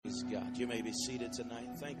God. You may be seated tonight.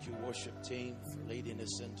 Thank you, worship team, for leading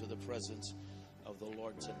us into the presence of the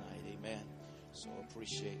Lord tonight. Amen. So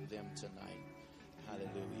appreciate them tonight.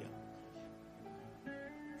 Hallelujah.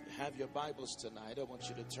 If you have your Bibles tonight, I want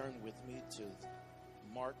you to turn with me to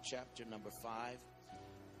Mark chapter number 5.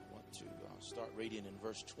 I want to start reading in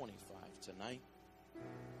verse 25 tonight.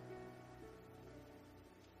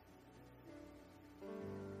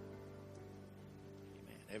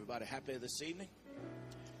 Amen. Everybody happy this evening?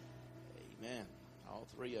 Amen. All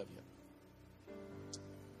three of you.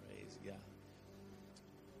 Praise God.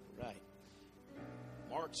 Right.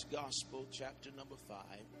 Mark's Gospel, chapter number 5.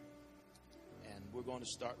 And we're going to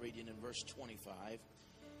start reading in verse 25.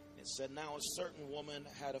 It said, "Now a certain woman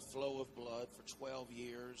had a flow of blood for 12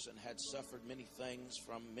 years and had suffered many things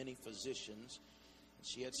from many physicians. And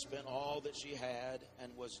she had spent all that she had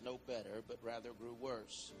and was no better, but rather grew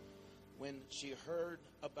worse. When she heard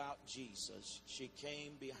about Jesus, she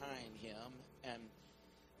came behind him and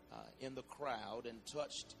in the crowd and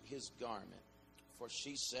touched his garment. For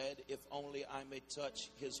she said, 'If only I may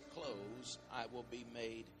touch his clothes, I will be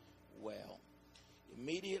made well.'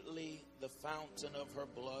 Immediately the fountain of her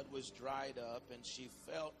blood was dried up, and she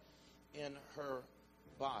felt in her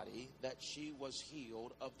body that she was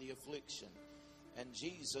healed of the affliction. And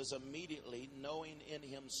Jesus, immediately knowing in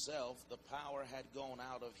himself the power had gone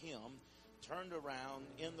out of him, turned around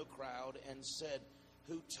in the crowd and said,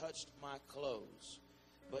 'Who touched my clothes?'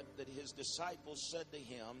 But that his disciples said to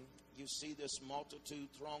him, 'You see this multitude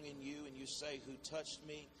thronging you, and you say, "Who touched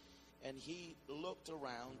me?" And he looked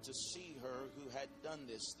around to see her who had done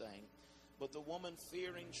this thing. But the woman,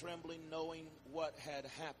 fearing, trembling, knowing what had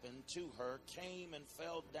happened to her, came and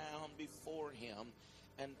fell down before him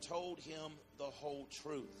and told him the whole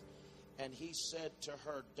truth. And he said to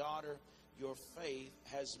her, 'Daughter, your faith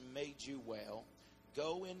has made you well.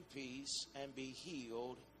 Go in peace and be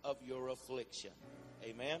healed of your affliction.'"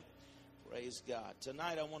 Amen. Praise God.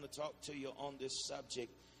 Tonight I want to talk to you on this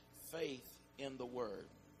subject, faith in the Word.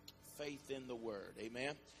 Faith in the Word.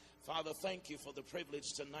 Amen. Father, thank you for the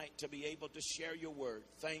privilege tonight to be able to share your Word.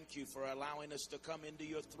 Thank you for allowing us to come into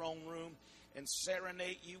your throne room and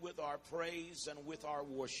serenade you with our praise and with our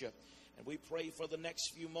worship. And we pray for the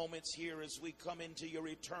next few moments here as we come into your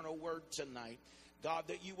eternal Word tonight, God,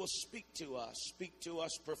 that you will speak to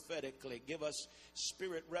us prophetically. Give us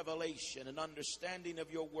spirit revelation and understanding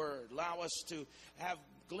of your Word. Allow us to have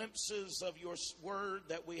glimpses of your Word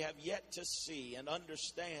that we have yet to see and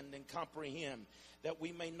understand and comprehend, that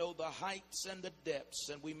we may know the heights and the depths,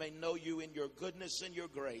 and we may know you in your goodness and your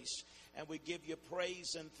grace. And we give you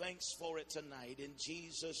praise and thanks for it tonight in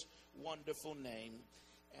Jesus' wonderful name,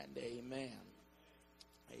 and amen.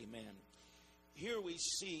 Amen. Here we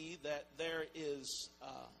see that there is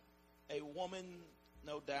a woman,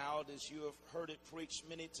 no doubt, as you have heard it preached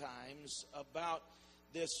many times, about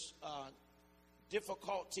this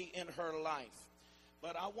difficulty in her life.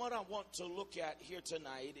 But what I want to look at here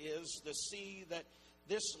tonight is to see that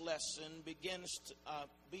this lesson begins to,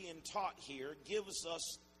 being taught here, gives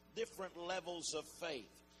us different levels of faith.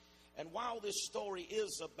 And while this story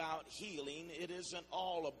is about healing, it isn't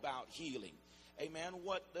all about healing. Amen.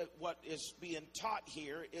 What is being taught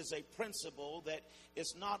here is a principle that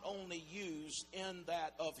is not only used in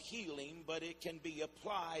that of healing, but it can be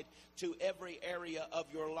applied to every area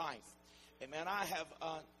of your life. Amen. I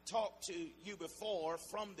have talked to you before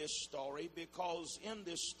from this story, because in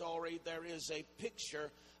this story there is a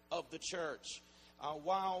picture of the church.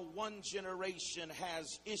 While one generation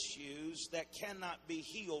has issues that cannot be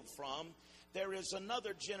healed from, there is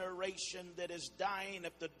another generation that is dying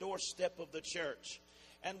at the doorstep of the church.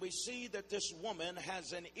 And we see that this woman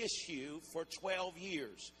has an issue for 12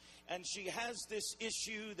 years. And she has this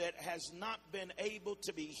issue that has not been able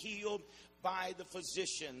to be healed by the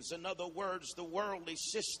physicians. In other words, the worldly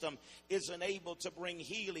system isn't able to bring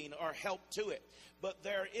healing or help to it. But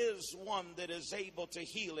there is one that is able to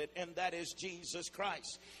heal it, and that is Jesus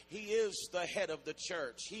Christ. He is the head of the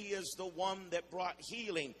church. He is the one that brought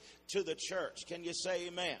healing to the church. Can you say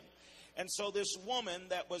amen? And so this woman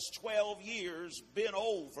that was 12 years bent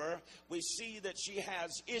over, we see that she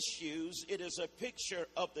has issues. It is a picture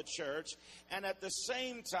of the church. And at the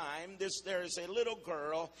same time, there is a little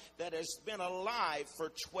girl that has been alive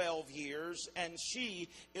for 12 years, and she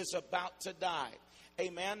is about to die.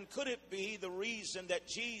 Amen. Could it be the reason that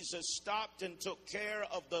Jesus stopped and took care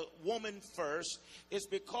of the woman first is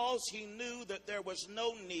because he knew that there was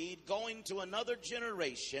no need going to another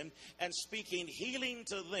generation and speaking healing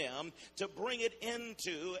to them to bring it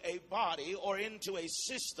into a body or into a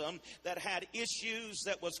system that had issues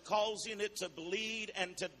that was causing it to bleed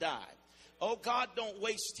and to die? Oh, God don't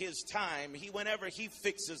waste his time. Whenever he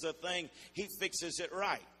fixes a thing, he fixes it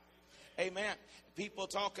right. Amen. People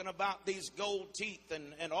talking about these gold teeth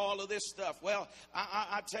and all of this stuff. Well,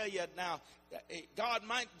 I tell you now, God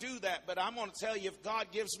might do that, but I'm going to tell you, if God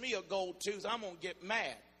gives me a gold tooth, I'm going to get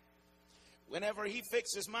mad. Whenever he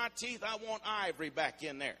fixes my teeth, I want ivory back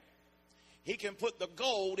in there. He can put the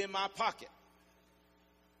gold in my pocket.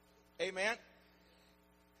 Amen.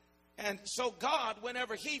 And so God,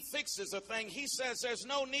 whenever he fixes a thing, he says there's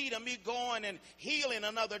no need of me going and healing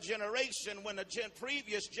another generation when the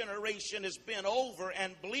previous generation has been over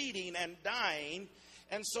and bleeding and dying.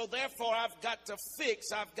 And so therefore I've got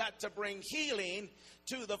to bring healing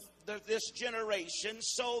to this generation,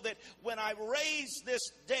 so that when I raise this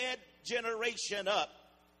dead generation up,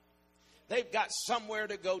 they've got somewhere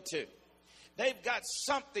to go to. They've got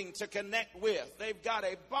something to connect with. They've got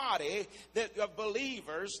a body of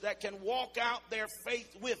believers that can walk out their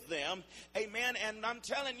faith with them. Amen. And I'm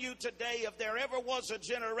telling you today, if there ever was a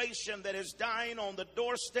generation that is dying on the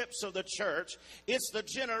doorsteps of the church, it's the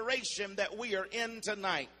generation that we are in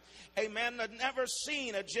tonight. Amen. I've never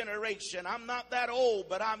seen a generation. I'm not that old,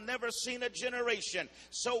 but I've never seen a generation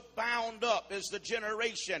so bound up as the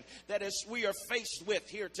generation that we are faced with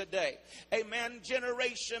here today. Amen.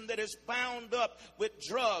 Generation that is bound up with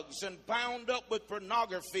drugs and bound up with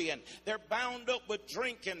pornography, and they're bound up with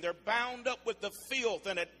drinking. They're bound up with the filth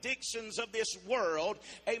and addictions of this world.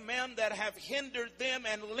 Amen. That have hindered them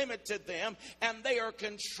and limited them, and they are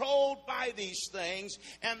controlled by these things,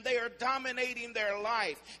 and they are dominating their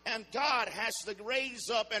life. And God has to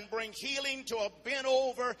raise up and bring healing to a bent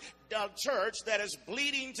over church that is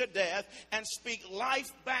bleeding to death, and speak life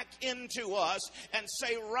back into us and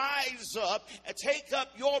say, rise up, take up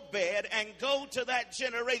your bed and go to that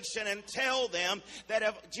generation and tell them that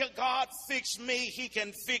if God fixed me, he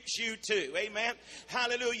can fix you too. Amen.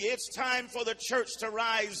 Hallelujah. It's time for the church to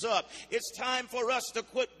rise up. It's time for us to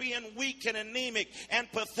quit being weak and anemic and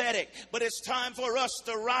pathetic, but it's time for us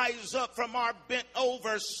to rise up from our bent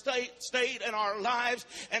over state in our lives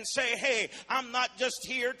and say, hey, I'm not just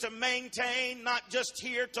here to maintain, not just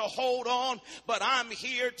here to hold on, but I'm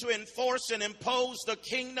here to enforce and impose the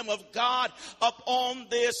kingdom of God upon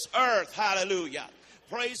this earth. Hallelujah.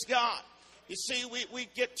 Praise God. You see, we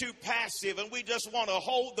get too passive and we just want to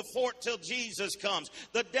hold the fort till Jesus comes.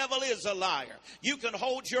 The devil is a liar. You can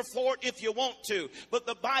hold your fort if you want to, but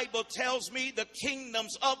the Bible tells me the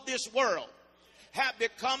kingdoms of this world have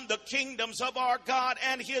become the kingdoms of our God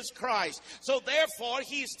and his Christ. So therefore,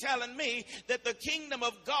 he's telling me that the kingdom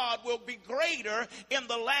of God will be greater in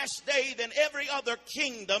the last day than every other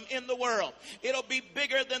kingdom in the world. It'll be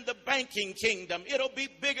bigger than the banking kingdom. It'll be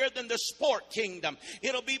bigger than the sport kingdom.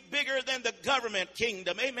 It'll be bigger than the government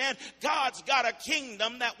kingdom. Amen. God's got a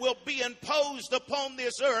kingdom that will be imposed upon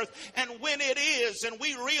this earth. And when it is, and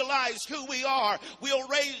we realize who we are, we'll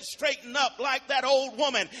straighten up like that old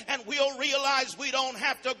woman, and we'll realize we don't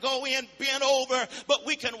have to go in bent over, but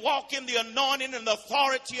we can walk in the anointing and the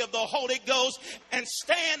authority of the Holy Ghost and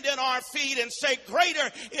stand in our feet and say, greater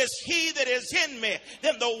is he that is in me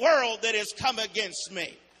than the world that has come against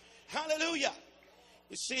me. Hallelujah.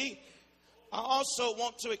 You see, I also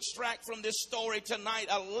want to extract from this story tonight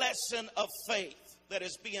a lesson of faith that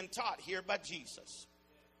is being taught here by Jesus.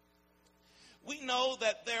 We know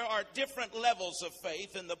that there are different levels of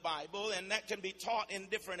faith in the Bible, and that can be taught in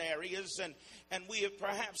different areas, and we have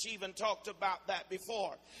perhaps even talked about that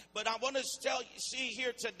before. But I want to see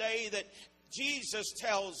here today that Jesus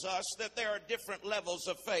tells us that there are different levels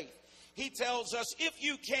of faith. He tells us, if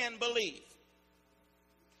you can believe,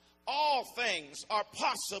 all things are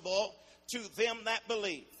possible to them that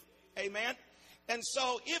believe. Amen. And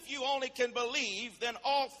so if you only can believe, then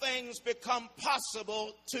all things become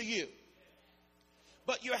possible to you.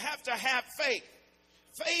 But you have to have faith.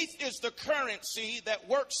 Faith is the currency that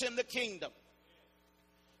works in the kingdom.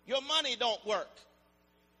 Your money don't work.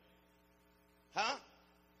 Huh?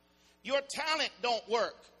 Your talent don't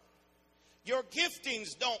work. Your giftings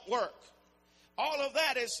don't work. All of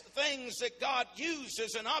that is things that God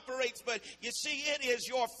uses and operates. But you see, it is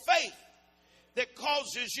your faith that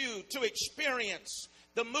causes you to experience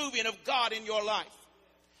the moving of God in your life.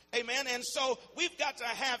 Amen. And so we've got to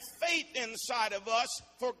have faith inside of us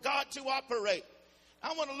for God to operate.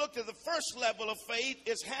 I want to look at the first level of faith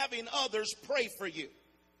is having others pray for you.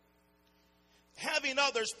 Having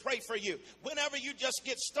others pray for you. Whenever you just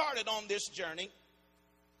get started on this journey,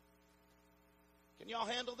 can y'all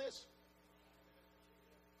handle this?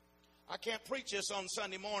 I can't preach this on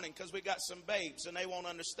Sunday morning because we got some babes and they won't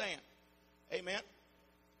understand. Amen.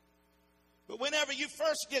 But whenever you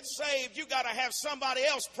first get saved, you got to have somebody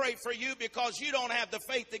else pray for you because you don't have the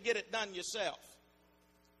faith to get it done yourself.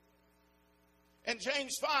 And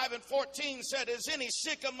James 5:14 said, is any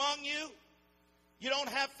sick among you? You don't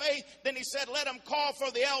have faith? Then he said, let them call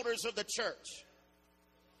for the elders of the church.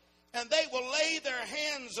 And they will lay their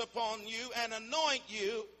hands upon you and anoint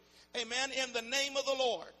you, amen, in the name of the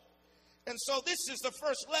Lord. And so this is the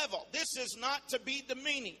first level. This is not to be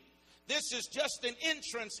demeaning. This is just an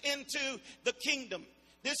entrance into the kingdom.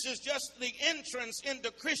 This is just the entrance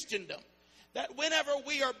into Christendom. That whenever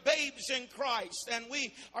we are babes in Christ and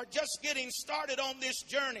we are just getting started on this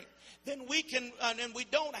journey, then we can, and we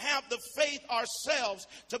don't have the faith ourselves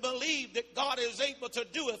to believe that God is able to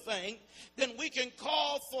do a thing, then we can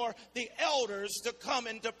call for the elders to come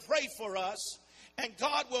and to pray for us. And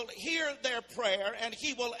God will hear their prayer and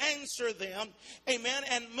He will answer them, amen,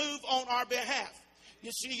 and move on our behalf.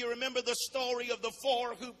 You see, you remember the story of the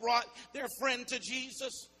four who brought their friend to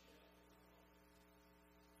Jesus?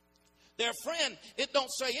 Their friend, it don't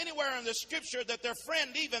say anywhere in the scripture that their friend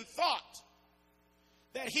even thought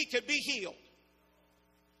that he could be healed.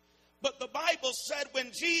 But the Bible said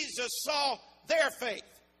when Jesus saw their faith,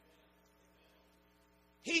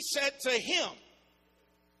 He said to him,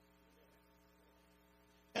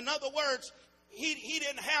 in other words, he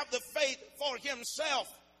didn't have the faith for himself,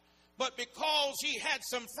 but because he had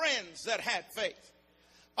some friends that had faith.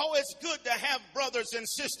 Oh, it's good to have brothers and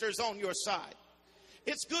sisters on your side.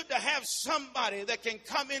 It's good to have somebody that can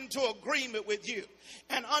come into agreement with you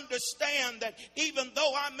and understand that even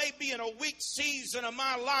though I may be in a weak season of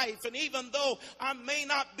my life, and even though I may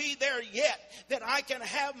not be there yet, that I can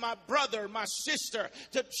have my brother, my sister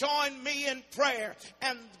to join me in prayer,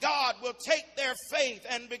 and God will take their faith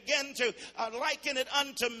and begin to liken it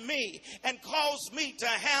unto me and cause me to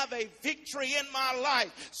have a victory in my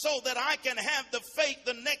life so that I can have the faith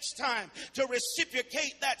the next time to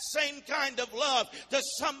reciprocate that same kind of love to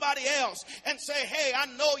somebody else and say, hey, I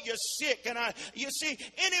know you're sick. And you see,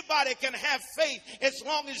 anybody can have faith as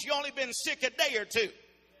long as you only been sick a day or two.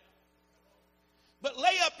 But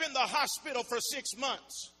lay up in the hospital for 6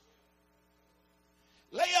 months.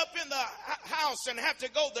 Lay up in the house and have to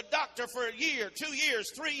go to the doctor for a year, 2 years,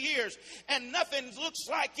 3 years, and nothing looks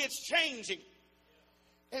like it's changing.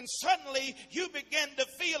 And suddenly you begin to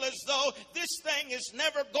feel as though this thing is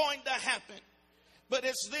never going to happen. But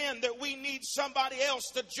it's then that we need somebody else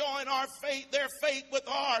to join our faith, their faith with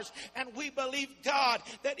ours. And we believe, God,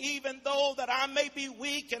 that even though that I may be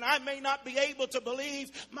weak and I may not be able to believe,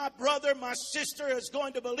 my brother, my sister is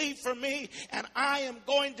going to believe for me. And I am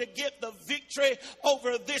going to get the victory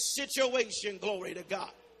over this situation. Glory to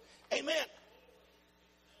God. Amen.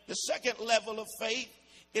 The second level of faith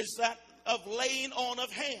is that of laying on of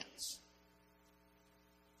hands.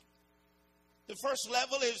 The first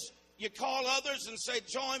level is you call others and say,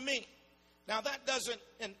 join me. Now that doesn't,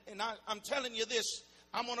 and I'm telling you this,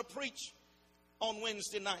 I'm going to preach on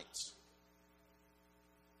Wednesday nights.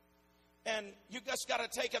 And you just got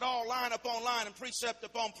to take it all line upon line and precept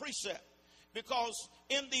upon precept. Because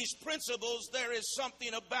in these principles, there is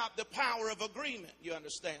something about the power of agreement, you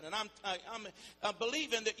understand. And I'm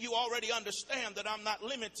believing that you already understand that I'm not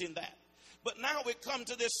limiting that. But now we come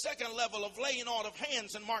to this second level of laying on of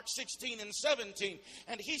hands in Mark 16 and 17.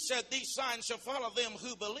 And He said, these signs shall follow them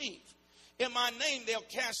who believe. In my name they'll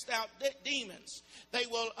cast out demons. They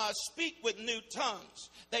will speak with new tongues.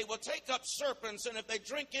 They will take up serpents, and if they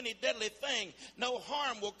drink any deadly thing, no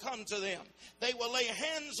harm will come to them. They will lay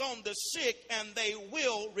hands on the sick, and they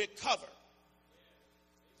will recover.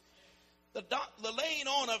 The laying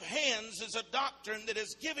on of hands is a doctrine that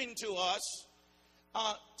is given to us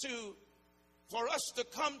for us to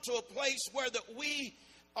come to a place where that we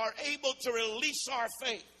are able to release our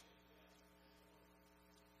faith.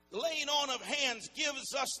 The laying on of hands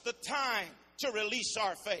gives us the time to release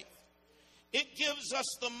our faith. It gives us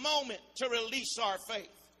the moment to release our faith.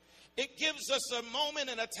 It gives us a moment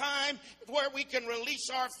and a time where we can release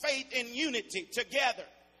our faith in unity together.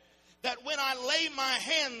 That when I lay my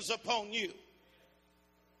hands upon you,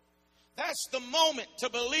 that's the moment to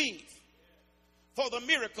believe for the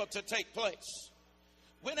miracle to take place.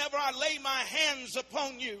 Whenever I lay my hands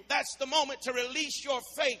upon you, that's the moment to release your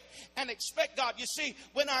faith and expect God. You see,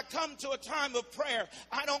 when I come to a time of prayer,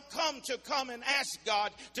 I don't come and ask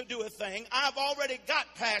God to do a thing. I've already got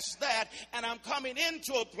past that, and I'm coming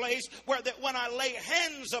into a place where that when I lay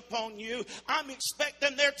hands upon you, I'm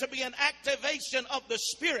expecting there to be an activation of the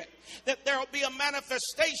Spirit, that there will be a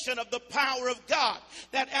manifestation of the power of God,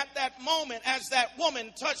 that at that moment, as that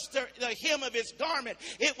woman touched the hem of His garment,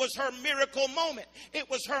 it was her miracle moment. It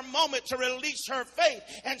was her moment to release her faith.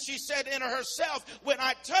 And she said in herself, when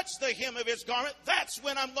I touch the hem of his garment, that's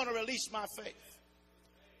when I'm going to release my faith.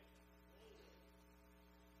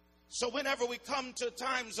 So whenever we come to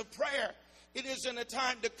times of prayer, it isn't a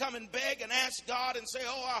time to come and beg and ask God and say,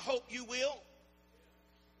 oh, I hope you will.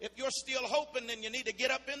 If you're still hoping, then you need to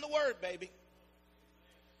get up in the Word, baby.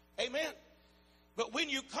 Amen. But when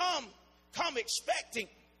you come expecting.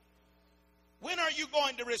 When are you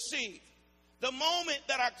going to receive? The moment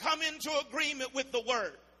that I come into agreement with the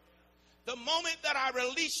Word. The moment that I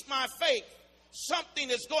release my faith, something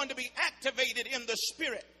is going to be activated in the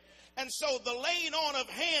Spirit. And so the laying on of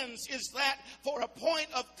hands is that for a point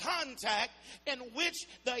of contact in which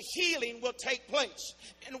the healing will take place,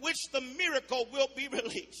 in which the miracle will be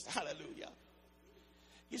released. Hallelujah.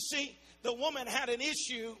 You see, the woman had an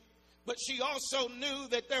issue, but she also knew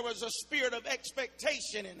that there was a spirit of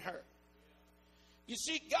expectation in her. You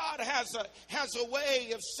see, God has a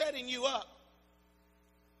way of setting you up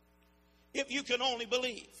if you can only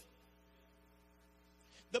believe.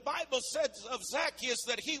 The Bible says of Zacchaeus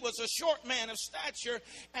that he was a short man of stature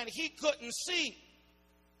and he couldn't see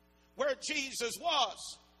where Jesus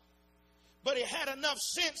was. But he had enough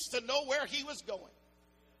sense to know where he was going.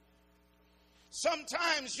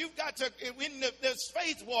 Sometimes you've got to, in this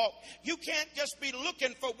faith walk, you can't just be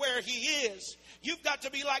looking for where he is. You've got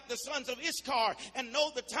to be like the sons of Issachar and know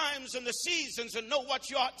the times and the seasons and know what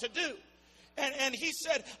you ought to do. And he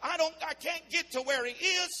said, I can't get to where he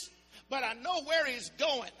is, but I know where he's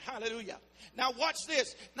going. Hallelujah. Now watch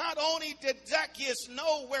this. Not only did Zacchaeus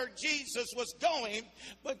know where Jesus was going,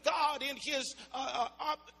 but God in his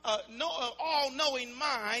all-knowing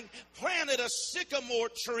mind planted a sycamore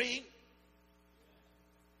tree.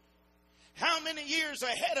 How many years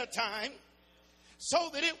ahead of time, so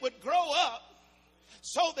that it would grow up,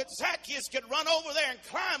 so that Zacchaeus could run over there and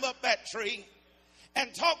climb up that tree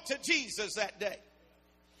and talk to Jesus that day.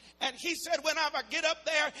 And he said, whenever I get up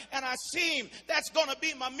there and I see him, that's going to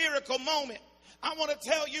be my miracle moment. I want to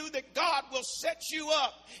tell you that God will set you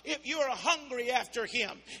up if you're hungry after him,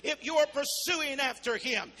 if you're pursuing after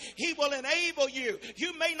him. He will enable you.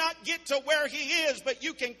 You may not get to where he is, but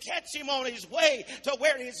you can catch him on his way to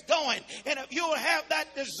where he's going. And if you'll have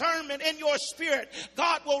that discernment in your spirit,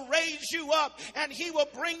 God will raise you up and he will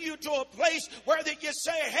bring you to a place where that you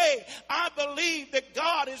say, hey, I believe that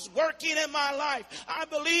God is working in my life. I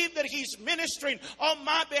believe that he's ministering on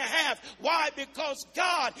my behalf. Why? Because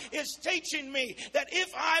God is teaching me that if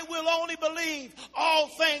I will only believe, all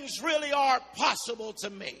things really are possible to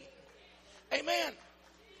me. Amen.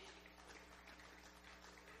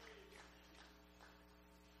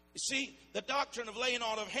 You see, the doctrine of laying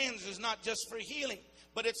on of hands is not just for healing,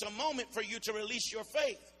 but it's a moment for you to release your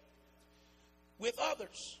faith with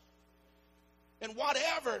others. And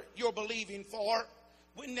whatever you're believing for,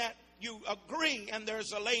 when that you agree and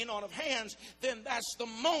there's a laying on of hands, then that's the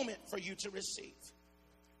moment for you to receive.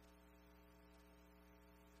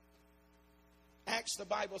 Acts, the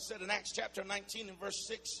Bible said in Acts chapter 19 and verse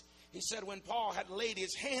 6, he said, when Paul had laid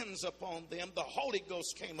his hands upon them, the Holy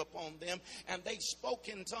Ghost came upon them, and they spoke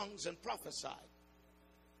in tongues and prophesied.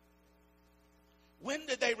 When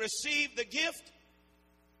did they receive the gift?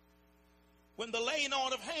 When the laying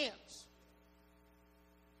on of hands.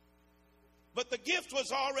 But the gift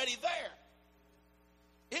was already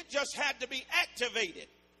there. It just had to be activated.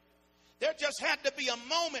 There just had to be a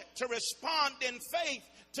moment to respond in faith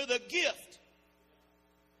to the gift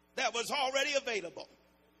that was already available.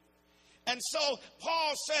 And so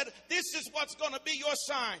Paul said, this is what's going to be your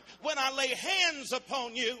sign. When I lay hands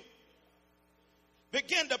upon you,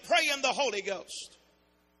 begin to pray in the Holy Ghost.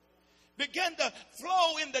 Begin to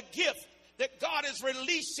flow in the gift that God is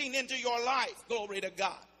releasing into your life. Glory to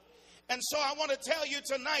God. And so I want to tell you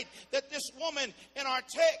tonight that this woman in our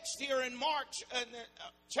text here in Mark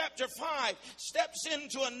chapter 5 steps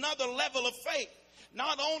into another level of faith.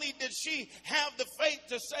 Not only did she have the faith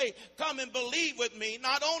to say, come and believe with me.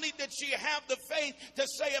 Not only did she have the faith to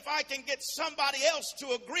say, if I can get somebody else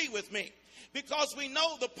to agree with me. Because we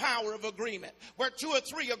know the power of agreement. Where two or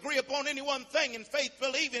three agree upon any one thing in faith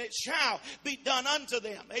believing, it shall be done unto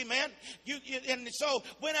them. Amen. And so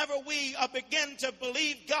whenever we begin to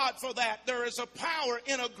believe God for that, there is a power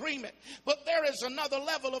in agreement. But there is another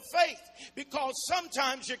level of faith. Because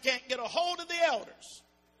sometimes you can't get a hold of the elders.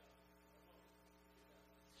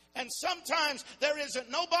 And sometimes there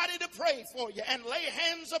isn't nobody to pray for you and lay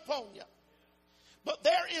hands upon you. But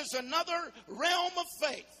there is another realm of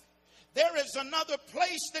faith. There is another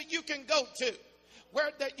place that you can go to where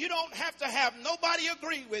that you don't have to have nobody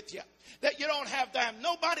agree with you. That you don't have to have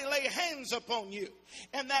nobody lay hands upon you.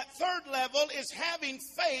 And that third level is having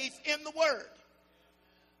faith in the Word.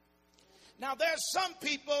 Now, there's some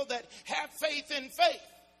people that have faith in faith.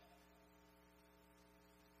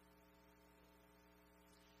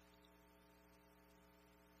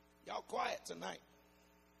 Y'all quiet tonight.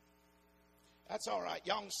 That's all right.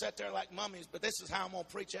 Y'all can sit there like mummies, but this is how I'm going to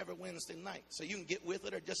preach every Wednesday night. So you can get with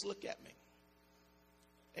it or just look at me.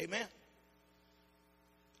 Amen.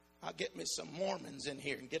 I'll get me some Mormons in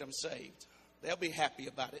here and get them saved. They'll be happy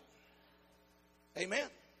about it. Amen.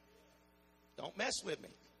 Don't mess with me.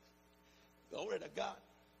 Glory to God.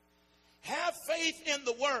 Have faith in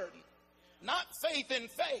the word, not faith in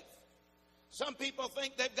faith. Some people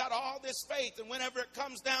think they've got all this faith, and whenever it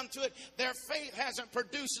comes down to it, their faith hasn't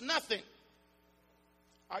produced nothing.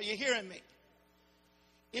 Are you hearing me?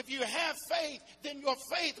 If you have faith, then your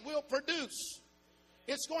faith will produce.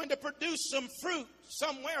 It's going to produce some fruit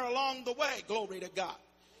somewhere along the way. Glory to God.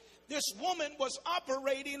 This woman was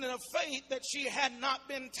operating in a faith that she had not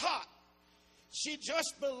been taught. She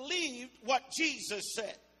just believed what Jesus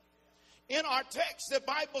said. In our text, the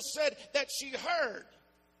Bible said that she heard.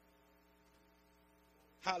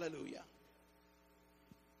 Hallelujah.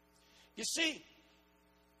 You see,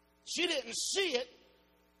 she didn't see it,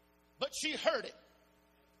 but she heard it.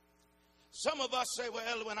 Some of us say,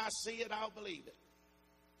 well, when I see it, I'll believe it.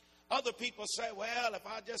 Other people say, well, if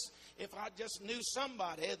I just knew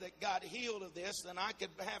somebody that got healed of this, then I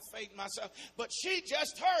could have faith myself. But she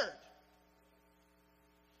just heard.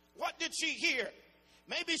 What did she hear?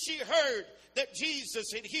 Maybe she heard that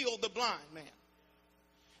Jesus had healed the blind man.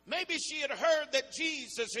 Maybe she had heard that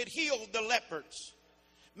Jesus had healed the lepers.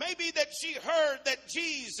 Maybe that she heard that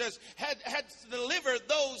Jesus had delivered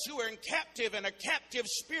those who were in captive, and a captive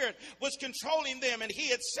spirit was controlling them and he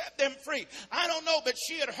had set them free. I don't know, but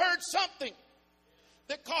she had heard something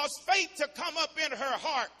that caused faith to come up in her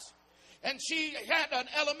heart. And she had an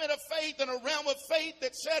element of faith and a realm of faith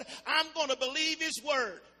that said, I'm going to believe his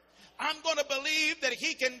word. I'm going to believe that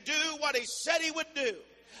he can do what he said he would do.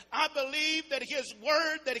 I believe that his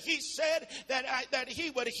word, that he said that he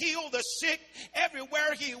would heal the sick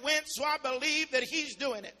everywhere he went. So I believe that he's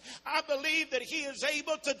doing it. I believe that he is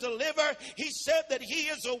able to deliver. He said that he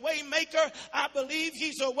is a way maker. I believe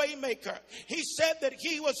he's a way maker. He said that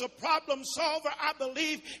he was a problem solver. I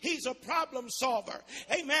believe he's a problem solver.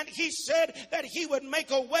 Amen. He said that he would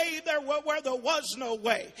make a way there where there was no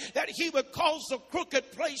way. That he would cause the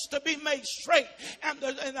crooked place to be made straight and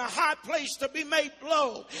the high place to be made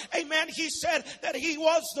low. Amen. He said that he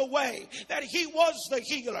was the way, that he was the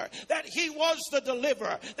healer, that he was the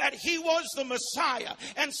deliverer, that he was the Messiah.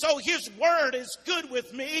 And so his word is good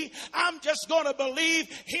with me. I'm just going to believe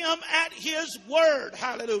him at his word.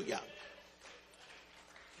 Hallelujah.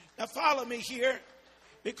 Now follow me here,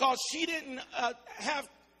 because she didn't have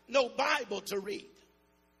no Bible to read.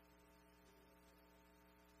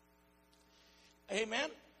 Amen.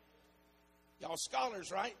 Y'all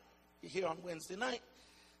scholars, right? You're here on Wednesday night.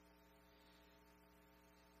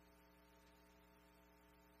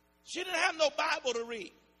 She didn't have no Bible to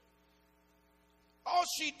read. All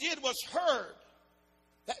she did was heard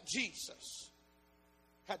that Jesus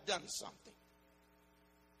had done something.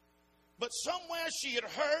 But somewhere she had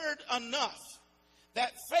heard enough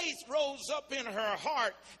that faith rose up in her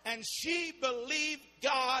heart and she believed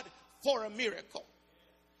God for a miracle.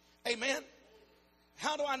 Amen.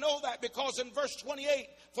 How do I know that? Because in verse 28,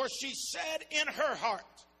 for she said in her heart,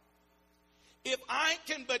 if I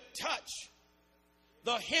can but touch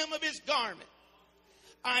the hem of his garment,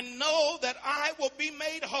 I know that I will be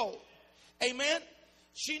made whole. Amen.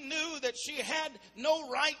 She knew that she had no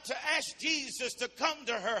right to ask Jesus to come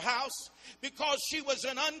to her house because she was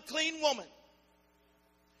an unclean woman.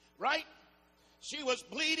 Right? She was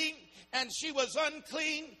bleeding and she was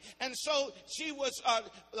unclean, and so she was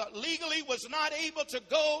legally was not able to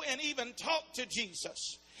go and even talk to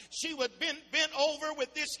Jesus. She had been bent over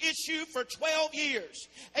with this issue for 12 years.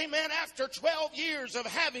 Amen. After 12 years of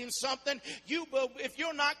having something, if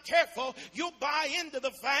you're not careful, you'll buy into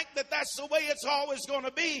the fact that that's the way it's always going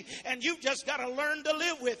to be. And you've just got to learn to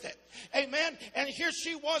live with it. Amen. And here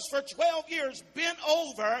she was for 12 years bent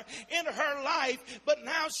over in her life. But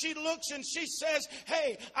now she looks and she says,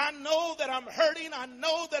 hey, I know that I'm hurting. I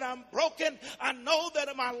know that I'm broken. I know that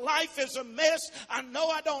my life is a mess. I know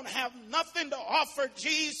I don't have nothing to offer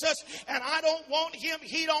Jesus. Jesus, and I don't want him.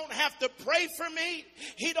 He don't have to pray for me.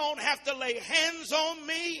 He don't have to lay hands on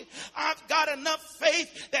me. I've got enough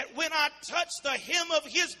faith that when I touch the hem of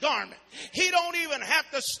his garment, he don't even have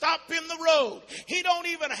to stop in the road. He don't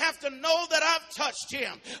even have to know that I've touched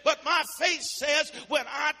him. But my faith says when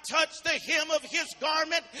I touch the hem of his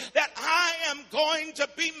garment, that I am going to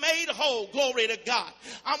be made whole. Glory to God.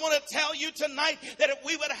 I want to tell you tonight that if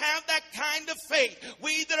we would have that kind of faith,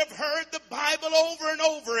 we that have heard the Bible over and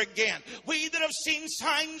over again, we that have seen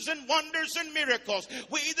signs and wonders and miracles,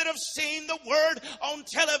 we that have seen the word on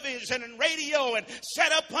television and radio and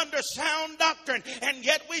set up under sound doctrine, and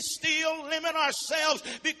yet we still limit ourselves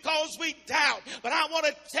because we doubt. But I want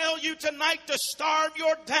to tell you tonight to starve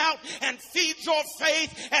your doubt and feed your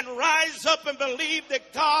faith and rise up and believe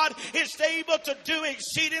that God is able to do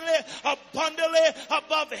exceedingly abundantly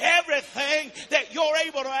above everything that you're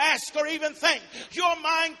able to ask or even think. Your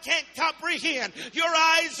mind can't comprehend. Your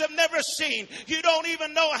eyes have never seen. You don't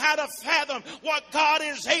even know how to fathom what God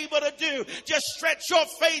is able to do. Just stretch your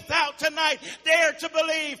faith out tonight. Dare to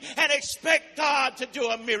believe and expect God to do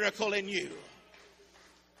a miracle in you.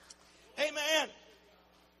 Amen.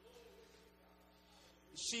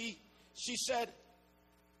 She said,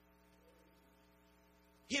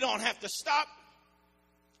 he don't have to stop.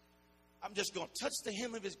 I'm just going to touch the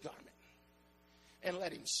hem of his garment and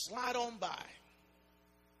let him slide on by.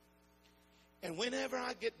 And whenever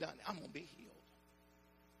I get done, I'm going to be healed.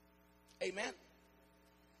 Amen.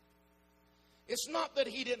 It's not that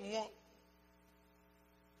he didn't want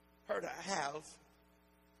her to have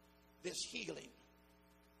this healing.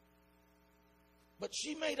 But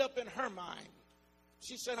she made up in her mind.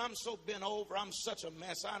 She said, I'm so bent over. I'm such a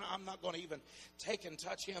mess. I'm not going to even take and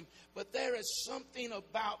touch him. But there is something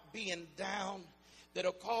about being down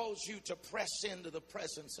that'll cause you to press into the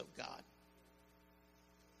presence of God.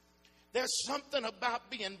 There's something about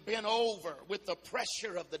being bent over with the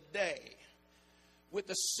pressure of the day, with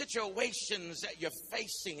the situations that you're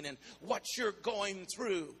facing and what you're going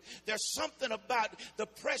through. There's something about the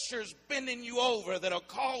pressures bending you over that'll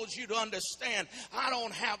cause you to understand, I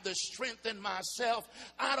don't have the strength in myself.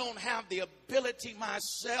 I don't have the ability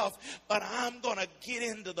myself, but I'm going to get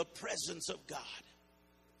into the presence of God.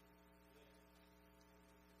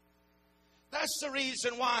 That's the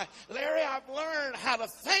reason why, Larry, I've learned how to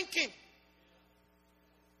thank him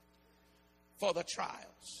for the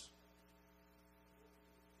trials.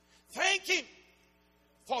 Thank him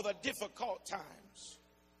for the difficult times.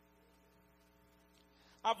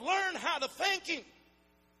 I've learned how to thank him.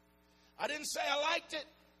 I didn't say I liked it,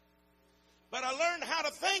 but I learned how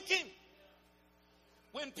to thank him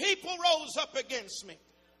when people rose up against me.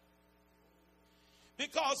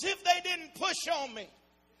 Because if they didn't push on me,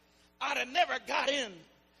 I'd have never got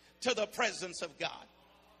into the presence of God.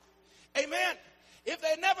 Amen. If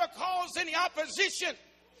they never caused any opposition,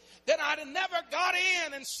 then I'd have never got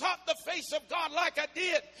in and sought the face of God like I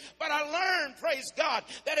did. But I learned, praise God,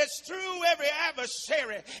 that it's through every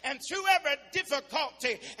adversary and through every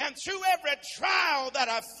difficulty and through every trial that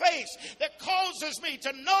I face that causes me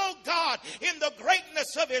to know God in the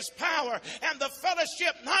greatness of his power and the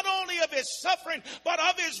fellowship not only of his suffering but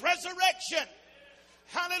of his resurrection.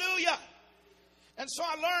 Hallelujah. And so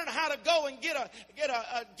I learned how to go and get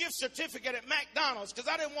a gift certificate at McDonald's because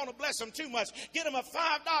I didn't want to bless them too much. Get them a $5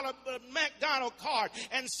 McDonald's card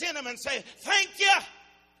and send them and say, thank you.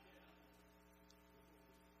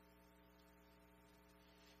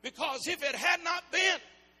 Because if it had not been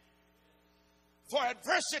for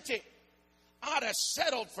adversity, I'd have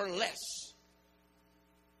settled for less.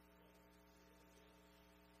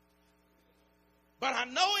 But I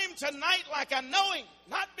know him tonight like I know him,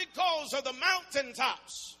 not because of the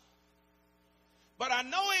mountaintops. But I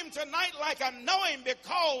know him tonight like I know him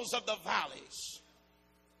because of the valleys.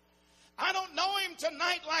 I don't know him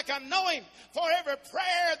tonight like I know him for every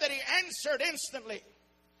prayer that he answered instantly.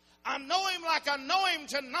 I know him like I know him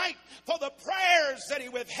tonight for the prayers that he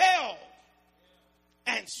withheld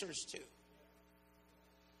answers to.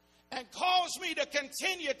 And caused me to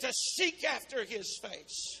continue to seek after his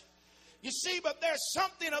face. You see, but there's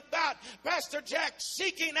something about Pastor Jack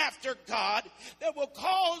seeking after God that will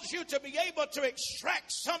cause you to be able to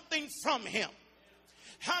extract something from him.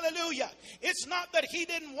 Hallelujah. It's not that he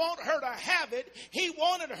didn't want her to have it. He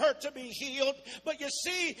wanted her to be healed. But you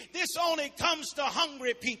see, this only comes to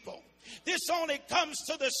hungry people. This only comes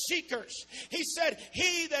to the seekers. He said,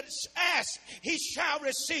 he that asks, he shall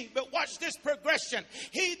receive. But watch this progression.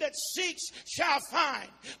 He that seeks shall find.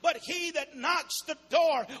 But he that knocks, the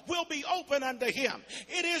door will be open unto him.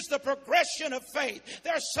 It is the progression of faith.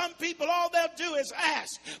 There are some people, all they'll do is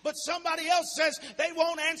ask. But somebody else says, they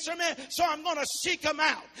won't answer me, so I'm going to seek them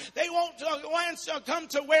out. They won't come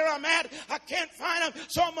to where I'm at. I can't find them,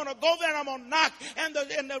 so I'm going to go there and I'm going to knock. And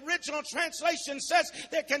the original translation says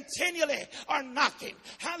they continually are knocking.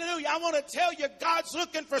 Hallelujah. I want to tell you, God's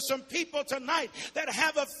looking for some people tonight that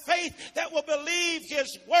have a faith that will believe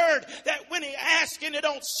his word, that when he asks and you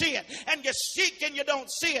don't see it, and you seek and you don't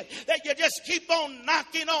see it, that you just keep on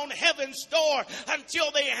knocking on heaven's door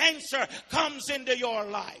until the answer comes into your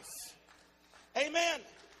life. Amen.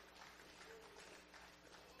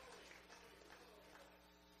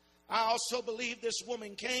 I also believe this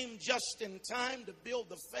woman came just in time to build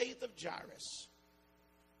the faith of Jairus.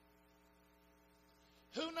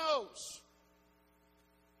 Who knows?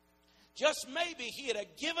 Just maybe he had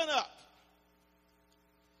given up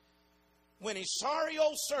when his sorry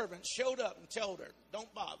old servant showed up and told her,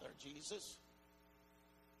 don't bother, Jesus.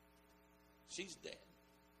 She's dead.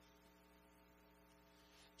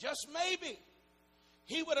 Just maybe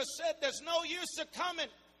he would have said, there's no use of coming,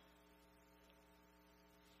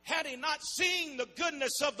 had he not seen the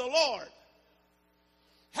goodness of the Lord.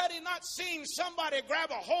 Had he not seen somebody grab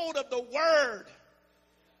a hold of the word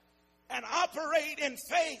and operate in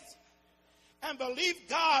faith and believe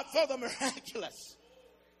God for the miraculous.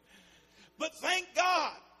 But thank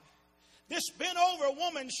God, this bent-over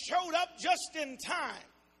woman showed up just in time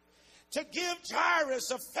to give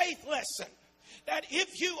Jairus a faith lesson that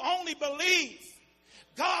if you only believe,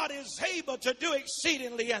 God is able to do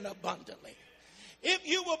exceedingly and abundantly. If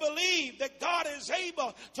you will believe that God is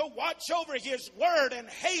able to watch over his word and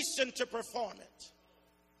hasten to perform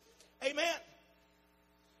it. Amen.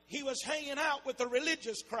 He was hanging out with the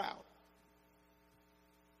religious crowd.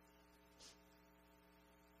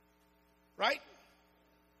 Right?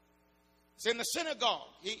 It's in the synagogue.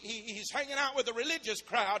 He's hanging out with the religious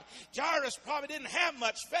crowd. Jairus probably didn't have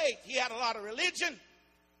much faith. He had a lot of religion,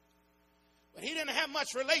 but he didn't have much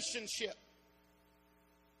relationship.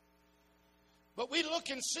 But we look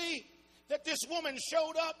and see that this woman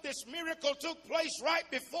showed up. This miracle took place right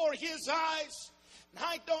before his eyes.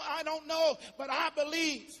 I don't know, but I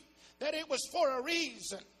believe that it was for a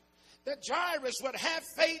reason. That Jairus would have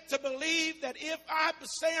faith to believe that if I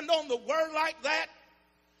stand on the word like that,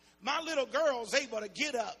 my little girl's able to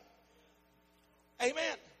get up.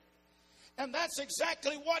 Amen. And that's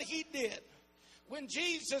exactly what he did. When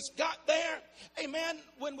Jesus got there, amen,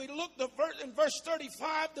 when we look in verse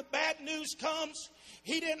 35, the bad news comes.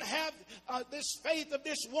 He didn't have this faith of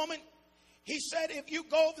this woman. He said, if you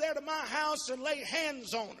go over there to my house and lay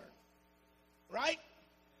hands on her. Right?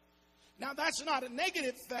 Now, that's not a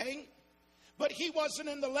negative thing, but he wasn't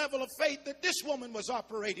in the level of faith that this woman was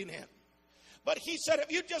operating in. But he said,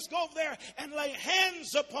 if you just go over there and lay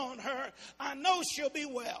hands upon her, I know she'll be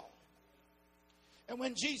well. And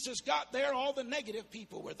when Jesus got there, all the negative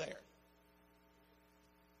people were there.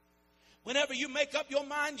 Whenever you make up your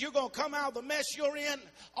mind you're going to come out of the mess you're in,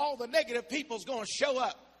 all the negative people's going to show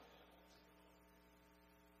up.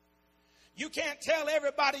 You can't tell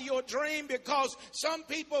everybody your dream because some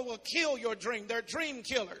people will kill your dream. They're dream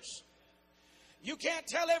killers. You can't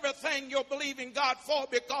tell everything you're believing God for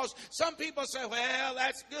because some people say, well,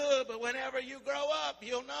 that's good, but whenever you grow up,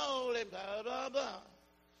 you'll know, and blah, blah, blah.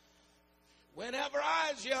 Whenever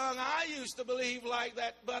I was young, I used to believe like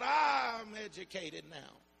that, but I'm educated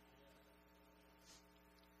now.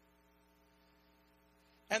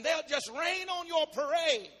 And they'll just rain on your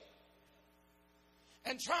parade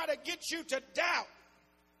and try to get you to doubt.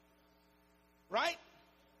 Right?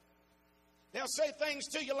 They'll say things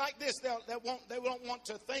to you like this. They won't want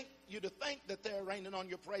to think that they're raining on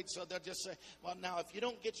your parade, so they'll just say, well, now, if you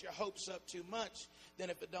don't get your hopes up too much, then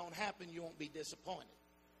if it don't happen, you won't be disappointed.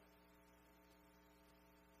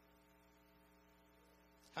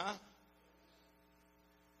 Huh?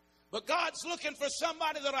 But God's looking for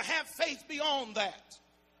somebody that'll have faith beyond that.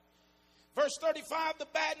 Verse 35, the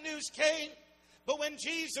bad news came. But when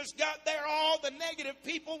Jesus got there, all the negative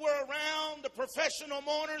people were around. The professional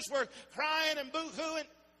mourners were crying and boo-hooing.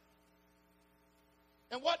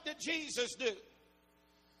 And what did Jesus do?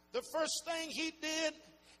 The first thing he did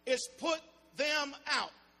is put them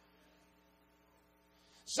out.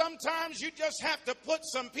 Sometimes you just have to put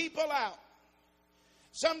some people out.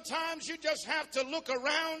 Sometimes you just have to look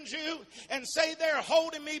around you and say they're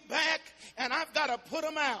holding me back and I've got to put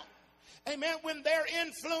them out. Amen. When they're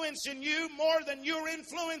influencing you more than you're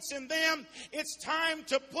influencing them, it's time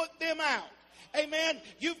to put them out. Amen.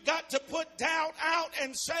 You've got to put doubt out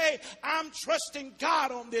and say, I'm trusting God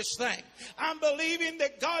on this thing. I'm believing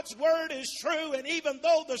that God's word is true. And even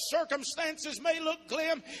though the circumstances may look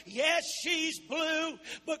glim, yes, she's blue,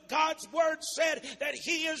 but God's word said that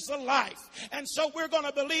he is the life. And so we're going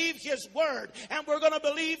to believe his word, and we're going to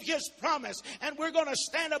believe his promise, and we're going to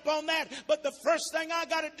stand up on that. But the first thing I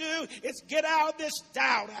got to do is get out this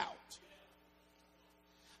doubt out.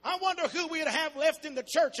 I wonder who we'd have left in the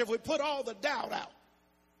church if we put all the doubt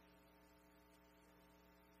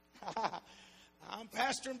out. I'm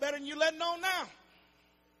pastoring better than you letting on now.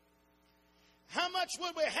 How much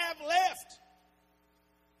would we have left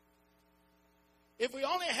if we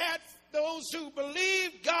only had those who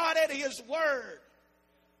believe God at his word?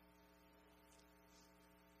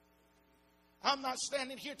 I'm not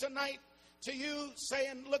standing here tonight to you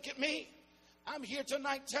saying, look at me. I'm here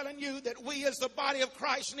tonight telling you that we as the body of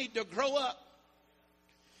Christ need to grow up.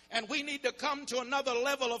 And we need to come to another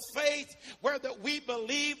level of faith where that we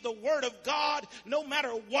believe the word of God no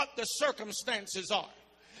matter what the circumstances are.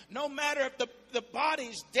 No matter if the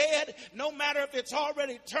body's dead, no matter if it's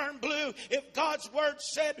already turned blue, if God's word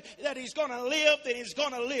said that he's going to live, then he's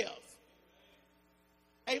going to live.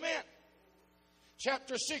 Amen.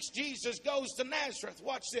 Chapter 6, Jesus goes to Nazareth.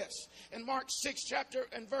 Watch this. In Mark 6, chapter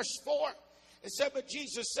and verse 4. It said, but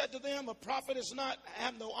Jesus said to them, a prophet does not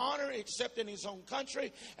have no honor except in his own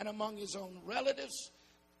country and among his own relatives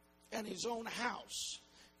and his own house.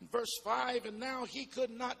 In verse 5, and now he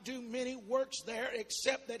could not do many works there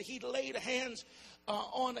except that he laid hands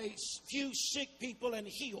on a few sick people and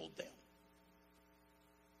healed them.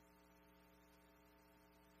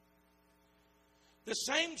 The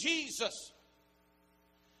same Jesus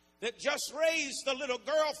that just raised the little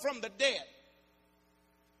girl from the dead,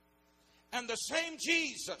 and the same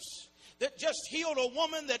Jesus that just healed a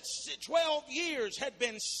woman that 12 years had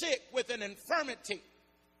been sick with an infirmity,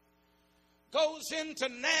 goes into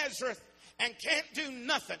Nazareth and can't do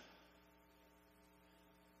nothing.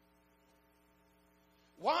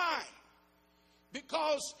 Why?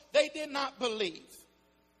 Because they did not believe.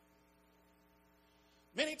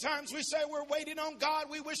 Many times we say we're waiting on God.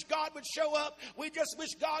 We wish God would show up. We just wish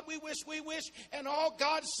God, we wish. And all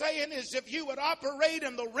God's saying is if you would operate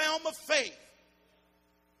in the realm of faith.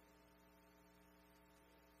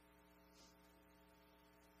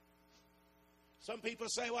 Some people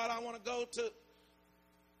say, well, I want to go to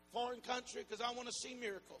foreign country because I want to see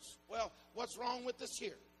miracles. Well, what's wrong with this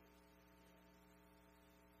here?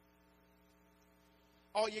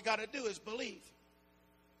 All you got to do is believe.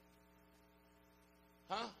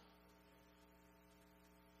 Huh?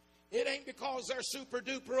 It ain't because they're super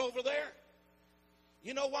duper over there.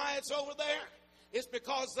 You know why it's over there? It's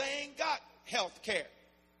because they ain't got health care.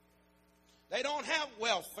 They don't have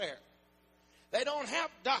welfare. They don't have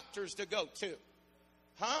doctors to go to.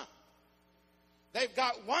 Huh? They've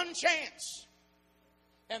got one chance,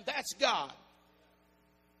 and that's God.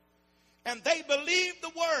 And they believe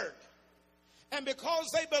the word. And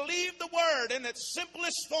because they believe the word in its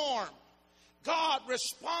simplest form, God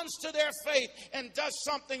responds to their faith and does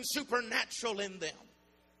something supernatural in them.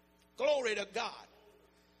 Glory to God.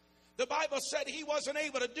 The Bible said he wasn't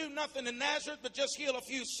able to do nothing in Nazareth but just heal a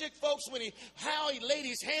few sick folks. When he laid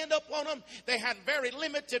his hand up on them, they had very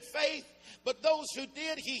limited faith. But those who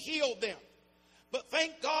did, he healed them. But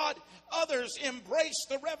thank God others embraced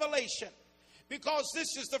the revelation. Because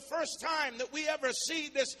this is the first time that we ever see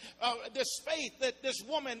this faith that this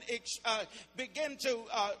woman began to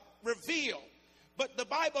reveal. But the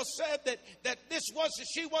Bible said that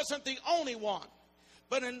she wasn't the only one.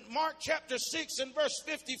 But in Mark chapter 6 and verse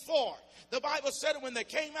 54, the Bible said when they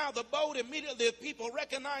came out of the boat, immediately the people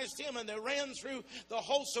recognized him, and they ran through the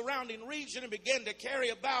whole surrounding region and began to carry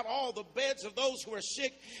about all the beds of those who were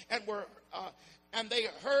sick, and they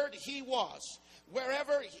heard he was.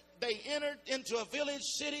 Wherever they entered into a village,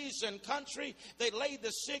 cities, and country, they laid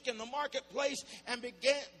the sick in the marketplace and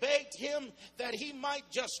begged him that he might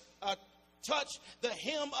just touch the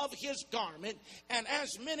hem of his garment, and as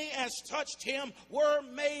many as touched him were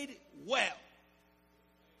made well.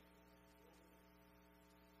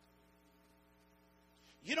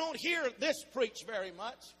 You don't hear this preached very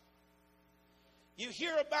much. You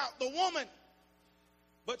hear about the woman,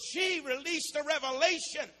 but she released a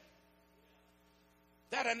revelation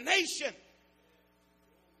that a nation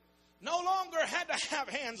no longer had to have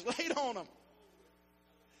hands laid on them.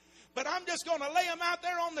 But I'm just going to lay him out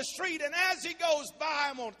there on the street, and as he goes by,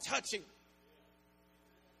 I'm going to touch him.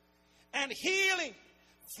 And healing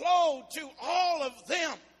flowed to all of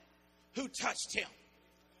them who touched him.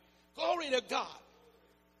 Glory to God.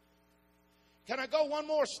 Can I go one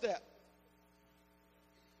more step?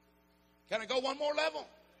 Can I go one more level?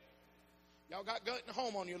 Y'all got getting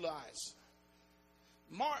home on your lives.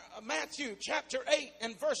 Matthew chapter 8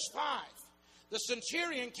 and verse 5. The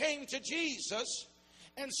centurion came to Jesus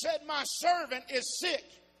and said, my servant is sick.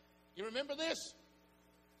 You remember this?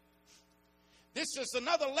 This is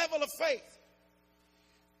another level of faith.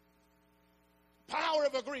 Power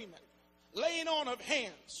of agreement. Laying on of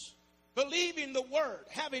hands. Believing the word.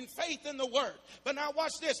 Having faith in the word. But now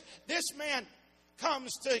watch this. This man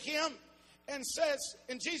comes to him and says,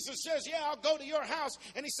 and Jesus says, yeah, I'll go to your house.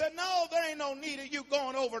 And he said, no, there ain't no need of you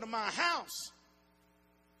going over to my house.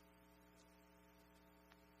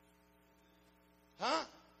 Huh?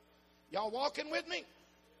 Y'all walking with me?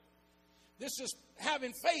 This is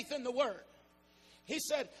having faith in the word. He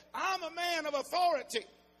said, I'm a man of authority.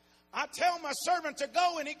 I tell my servant to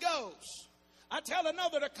go and he goes. I tell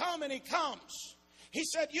another to come and he comes. He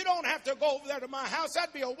said, you don't have to go over there to my house.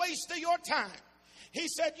 That'd be a waste of your time. He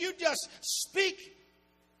said, you just speak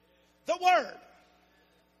the word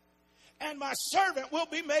and my servant will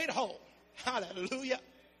be made whole. Hallelujah.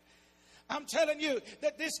 I'm telling you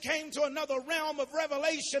that this came to another realm of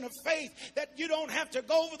revelation of faith, that you don't have to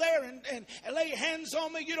go over there and lay hands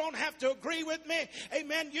on me. You don't have to agree with me.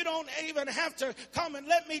 Amen. You don't even have to come and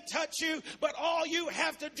let me touch you. But all you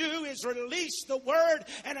have to do is release the word.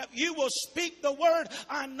 And if you will speak the word,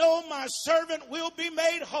 I know my servant will be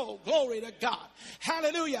made whole. Glory to God.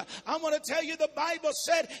 Hallelujah. I want to tell you, the Bible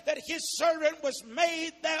said that his servant was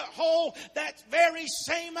made that whole that very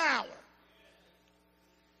same hour.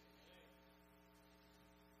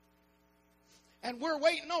 And we're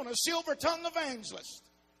waiting on a silver-tongued evangelist.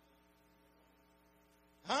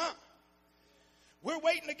 Huh? We're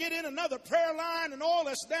waiting to get in another prayer line and oil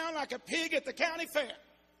us down like a pig at the county fair.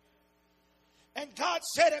 And God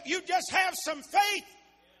said, if you just have some faith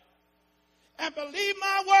and believe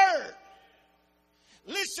my word.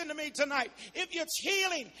 Listen to me tonight. If it's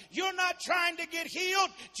healing, you're not trying to get healed.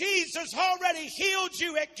 Jesus already healed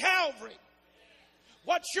you at Calvary.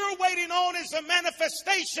 What you're waiting on is a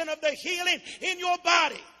manifestation of the healing in your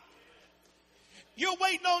body. You're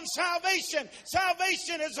waiting on salvation.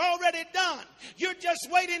 Salvation is already done. You're just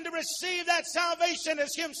waiting to receive that salvation as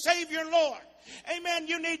Him Savior and Lord. Amen.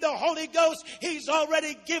 You need the Holy Ghost. He's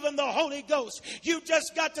already given the Holy Ghost. You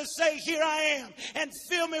just got to say, here I am, and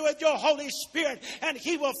fill me with your Holy Spirit, and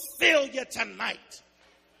He will fill you tonight.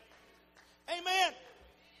 Amen.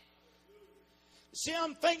 See,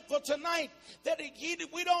 I'm thankful tonight that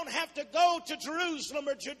we don't have to go to Jerusalem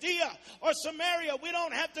or Judea or Samaria. We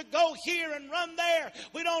don't have to go here and run there.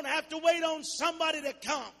 We don't have to wait on somebody to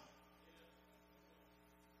come.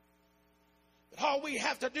 But all we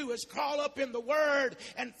have to do is crawl up in the Word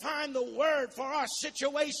and find the Word for our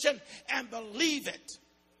situation and believe it.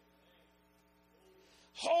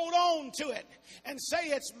 Hold on to it and say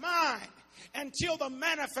it's mine, until the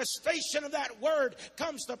manifestation of that word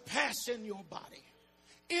comes to pass in your body,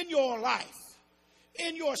 in your life,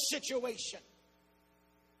 in your situation.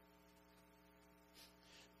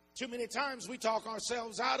 Too many times we talk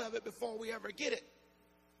ourselves out of it before we ever get it.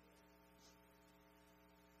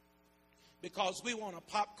 Because we want a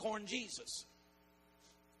popcorn Jesus.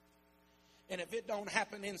 And if it don't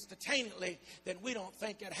happen instantaneously, then we don't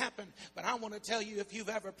think it happened. But I want to tell you, if you've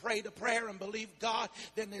ever prayed a prayer and believed God,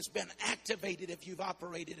 then it's been activated if you've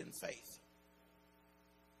operated in faith.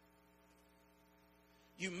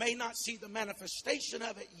 You may not see the manifestation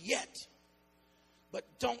of it yet, but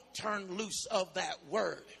don't turn loose of that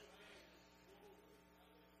word.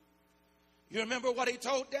 You remember what He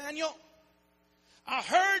told Daniel? I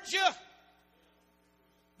heard you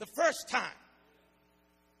the first time.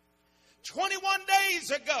 21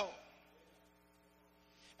 days ago.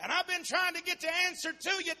 And I've been trying to get the answer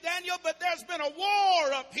to you, Daniel, but there's been a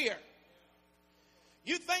war up here.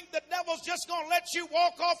 You think the devil's just going to let you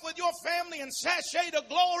walk off with your family and sashay to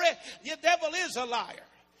glory? The devil is a liar.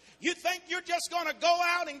 You think you're just going to go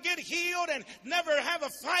out and get healed and never have a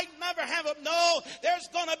fight, never have a... No, there's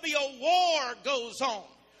going to be a war goes on.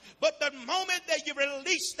 But the moment that you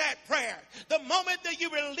release that prayer, the moment that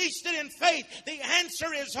you released it in faith, the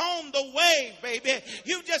answer is on the way, baby.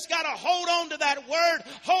 You just got to hold on to that word,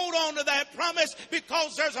 hold on to that promise,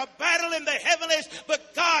 because there's a battle in the heavens,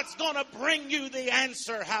 but God's going to bring you the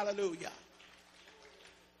answer. Hallelujah.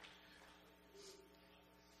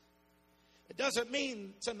 It doesn't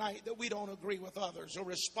mean tonight that we don't agree with others or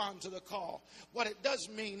respond to the call. What it does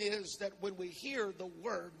mean is that when we hear the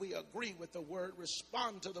word, we agree with the word,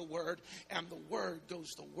 respond to the word, and the word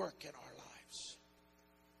goes to work in our lives.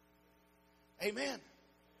 Amen.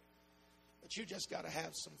 But you just got to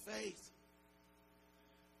have some faith.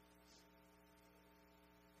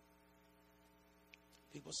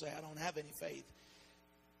 People say, I don't have any faith.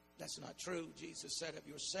 That's not true. Jesus said if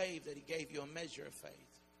you're saved, that He gave you a measure of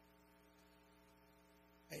faith.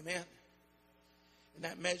 Amen. And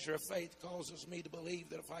that measure of faith causes me to believe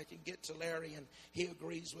that if I can get to Larry and he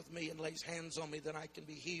agrees with me and lays hands on me, then I can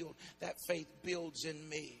be healed. That faith builds in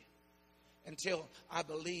me until I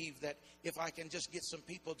believe that if I can just get some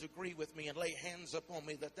people to agree with me and lay hands upon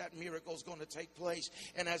me, that miracle is going to take place.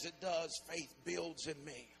 And as it does, faith builds in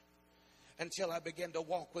me until I begin to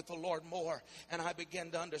walk with the Lord more. And I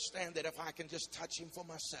begin to understand that if I can just touch Him for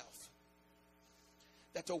myself,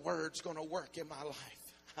 that the Word's going to work in my life.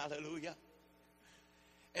 Hallelujah.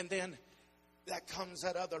 And then that comes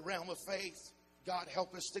that other realm of faith. God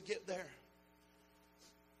help us to get there.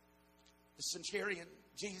 The centurion,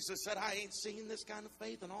 Jesus said, I ain't seen this kind of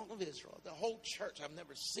faith in all of Israel. The whole church, I've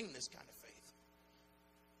never seen this kind of faith.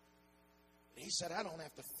 And He said, I don't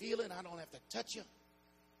have to feel it. I don't have to touch you.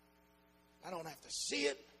 I don't have to see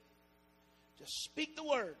it. Just speak the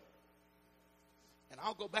word. And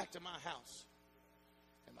I'll go back to my house.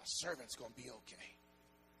 And my servant's going to be okay.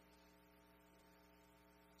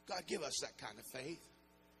 God, give us that kind of faith.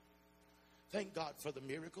 Thank God for the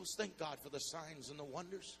miracles. Thank God for the signs and the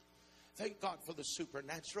wonders. Thank God for the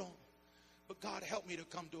supernatural. But God, help me to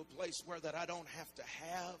come to a place where that I don't have to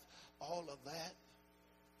have all of that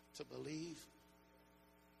to believe.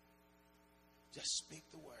 Just speak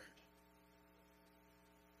the word.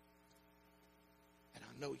 And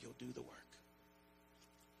I know You'll do the work.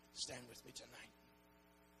 Stand with me tonight.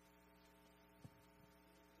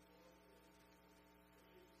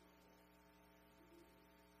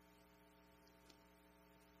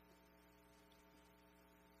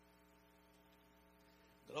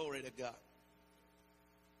 Glory to God.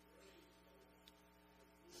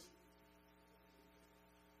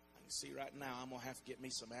 I can see right now I'm going to have to get me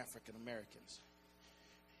some African Americans.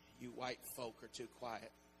 You white folk are too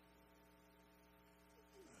quiet.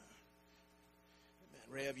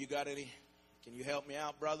 Rev, you got any? Can you help me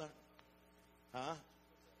out, brother? Huh?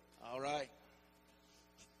 All right.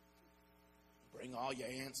 Bring all your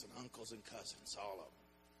aunts and uncles and cousins, all of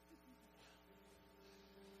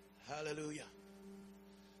them. Hallelujah.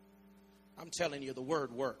 I'm telling you, the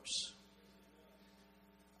word works.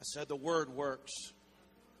 I said the word works.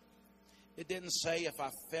 It didn't say if I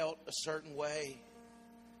felt a certain way.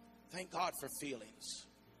 Thank God for feelings.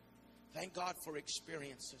 Thank God for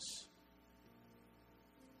experiences.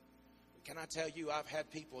 Can I tell you, I've had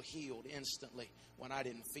people healed instantly when I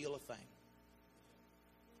didn't feel a thing.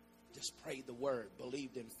 Just prayed the word,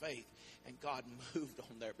 believed in faith, and God moved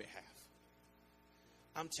on their behalf.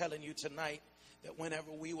 I'm telling you tonight that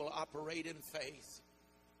whenever we will operate in faith,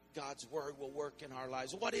 God's word will work in our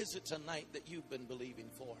lives. What is it tonight that you've been believing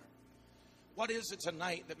for? What is it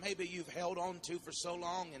tonight that maybe you've held on to for so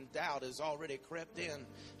long and doubt has already crept in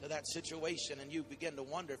to that situation and you begin to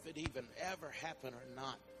wonder if it even ever happened or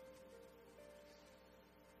not?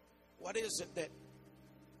 What is it that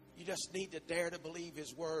you just need to dare to believe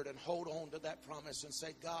His word and hold on to that promise and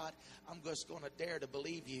say, God, I'm just going to dare to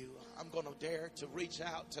believe You. I'm going to dare to reach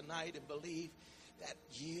out tonight and believe that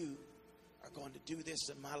You are going to do this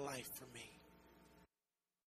in my life for me.